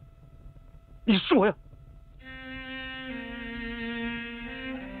你说呀。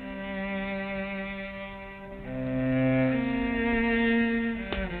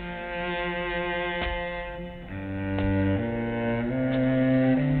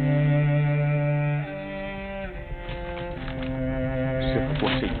师父过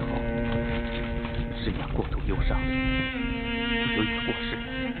世以后，师娘过度忧伤，不久也过世了。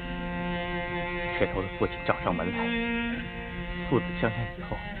铁头的父亲找上门来，父子相认以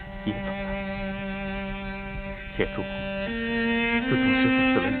后也走了。铁柱自从师父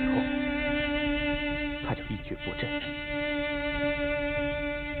死了以后，他就一蹶不振。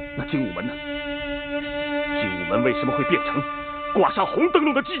那精武门呢？精武门为什么会变成挂上红灯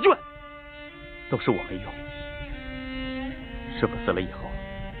笼的妓院？都是我没用。师父死了以后，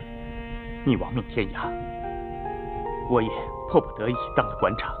你亡命天涯，我也迫不得已当了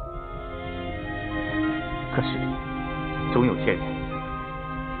馆长。可是总有些人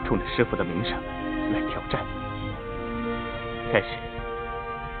冲着师父的名声来挑战。开始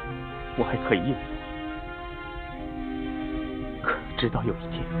我还可以应付，可直到有一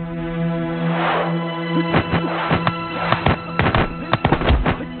天，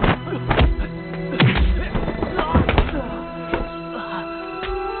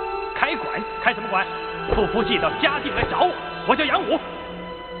开馆开什么馆？不服气到嘉定来找我，我叫杨武。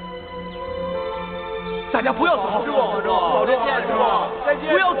大家不要走，师傅，再见，师傅，再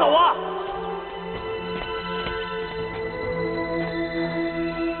见，不要走啊！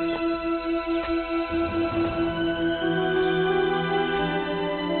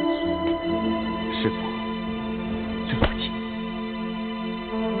师傅，对不起。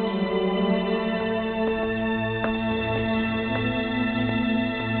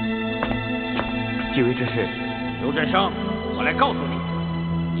几位执事，刘振生，我来告诉你，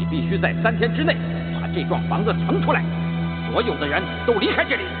你必须在3天之内把这幢房子腾出来，所有的人都离开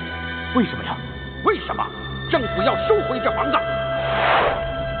这里。为什么呀？为什么？政府要收回这房子。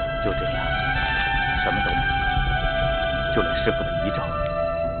就这样，什么都没有，就连师傅的遗照，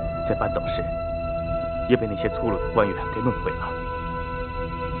在搬走时也被那些粗鲁的官员给弄毁了。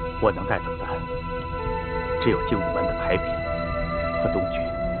我能带走的只有精武门的牌匾和东爵。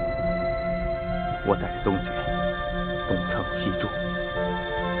我带着东爵东蹭西住，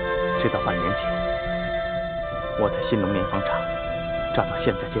直到半年前，我在新农民纺厂找到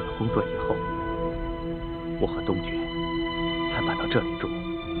现在这个工作以后，我和东爵才搬到这里住。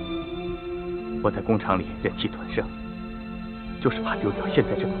我在工厂里忍气吞声，就是怕丢掉现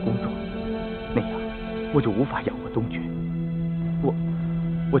在这个工作，那样我就无法养活东爵，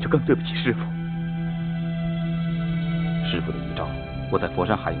我就更对不起师傅。师傅的遗照，我在佛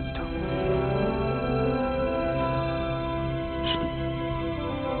山还有一张。师弟，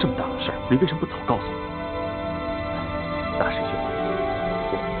这么大的事儿，你为什么不早告诉我？大师兄，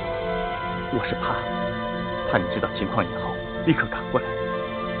我是怕你知道情况以后立刻赶过来。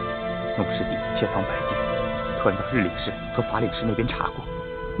农师弟千方百计，突然到日领事和法领事那边查过，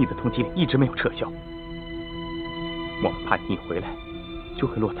你的通缉令一直没有撤销。我们怕你一回来就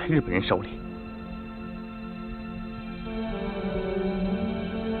会落在日本人手里。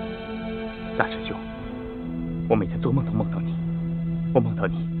大师兄，我每天做梦都梦到你，我梦到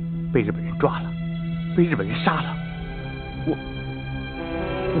你被日本人抓了，被日本人杀了，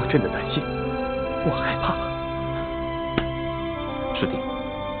我真的担心，我害怕。师弟，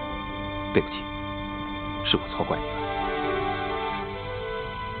对不起，是我错怪你了。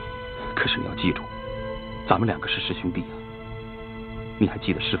可是你要记住，咱们两个是师兄弟啊。你还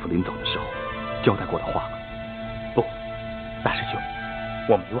记得师傅临走的时候交代过的话吗？不，大师兄，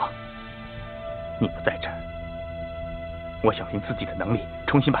我没忘。你不在这儿，我想凭自己的能力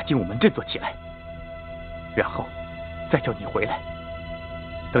重新把精武门振作起来，然后再叫你回来。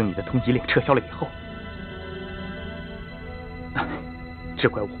等你的通缉令撤销了以后，只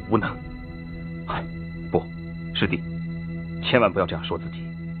怪我无能。不，师弟，千万不要这样说自己。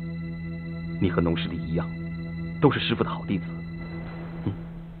你和农师弟一样，都是师傅的好弟子。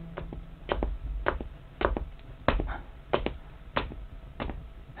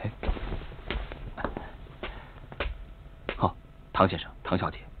好，唐先生、唐小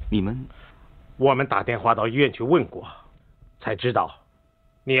姐，你们……我们打电话到医院去问过，才知道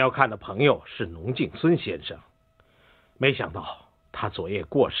你要看的朋友是农敬孙先生，没想到他昨夜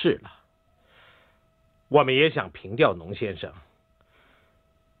过世了。我们也想凭吊农先生，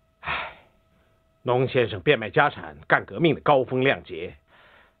农先生变卖家产干革命的高风亮节，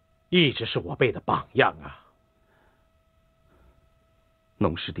一直是我辈的榜样啊。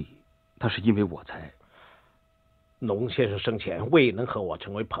农师弟，他是因为我才……农先生生前未能和我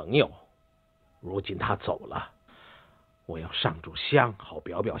成为朋友，如今他走了，我要上炷香，好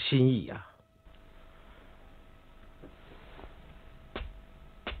表表心意呀。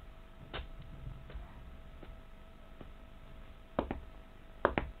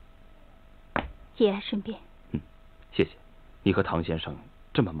节哀顺变。谢谢。你和唐先生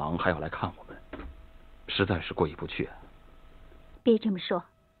这么忙，还要来看我们，实在是过意不去啊。别这么说，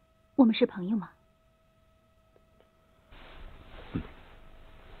我们是朋友吗？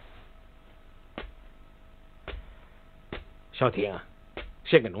小婷，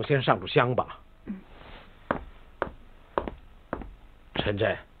先给农先生上炷香吧。陈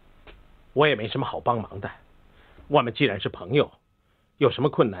真，我也没什么好帮忙的，我们既然是朋友，有什么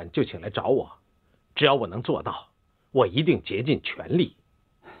困难就请来找我，只要我能做到，我一定竭尽全力。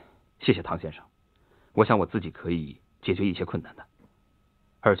谢谢唐先生，我想我自己可以解决一些困难的，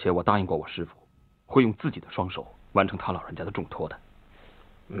而且我答应过我师父，会用自己的双手完成他老人家的重托的。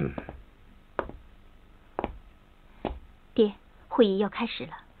爹，会议要开始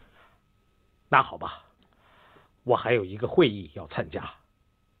了。那好吧，我还有一个会议要参加，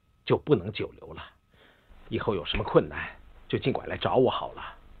就不能久留了。以后有什么困难，就尽管来找我好了。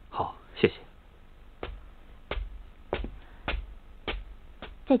好，谢谢。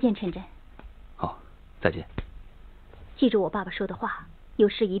再见，陈真。好，再见。记住我爸爸说的话，有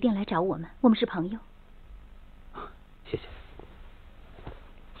事一定来找我们，我们是朋友。谢谢。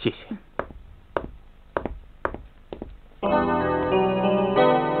谢谢。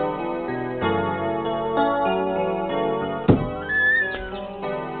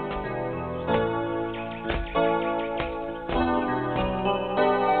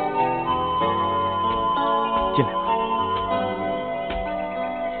进来吧。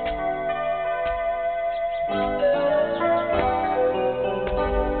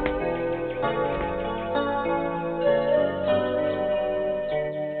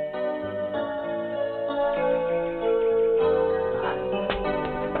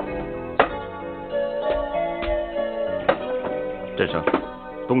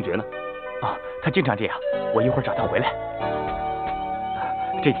东爵呢？啊，他经常这样，我一会儿找他回来。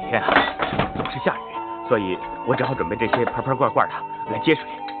这几天啊，总是下雨，所以我只好准备这些盆盆罐罐的来接水。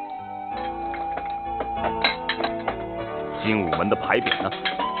精武门的牌匾呢？